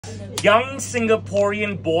Young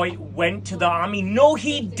Singaporean boy went to the army. No,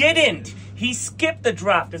 he didn't. He skipped the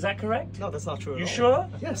draft. Is that correct? No, that's not true. You sure?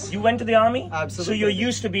 Yes. You went to the army? Absolutely. So you're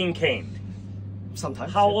used to being caned.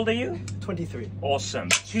 Sometimes. How old are you? 23. Awesome.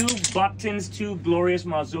 2 buttons, 2 glorious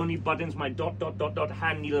Marzoni buttons, my ...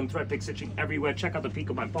 hand, needle, and thread pick stitching everywhere. Check out the peak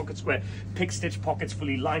of my pocket square. Pick stitch pockets,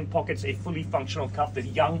 fully lined pockets, a fully functional cuff. The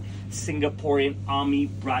young Singaporean army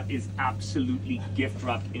brat is absolutely gift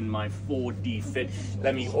wrapped in my 4D fit.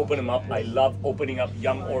 Let me open him up. I love opening up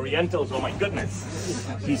young Orientals. Oh my goodness.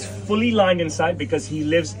 He's fully lined inside because he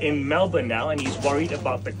lives in Melbourne now and he's worried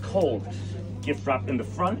about the cold. Gift wrapped in the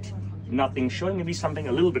front. Nothing showing, maybe something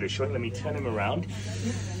a little bit is showing. Let me turn him around.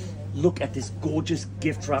 Look at this gorgeous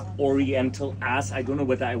gift wrap Oriental ass. I don't know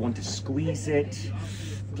whether I want to squeeze it,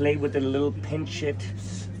 play with it a little, pinch it,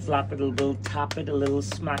 flap it a little, tap it a little,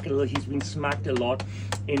 smack it a little. He's been smacked a lot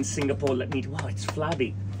in Singapore. Let me, wow, it's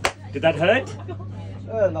flabby. Did that hurt?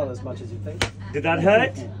 Not as much as you think. Did that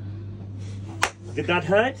hurt? Did that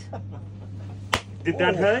hurt? Did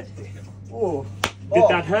that hurt? Oh. Did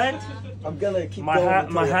that hurt? I'm gonna keep my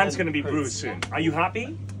going. hand's gonna be bruised soon. Are you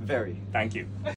happy? Very. Thank you.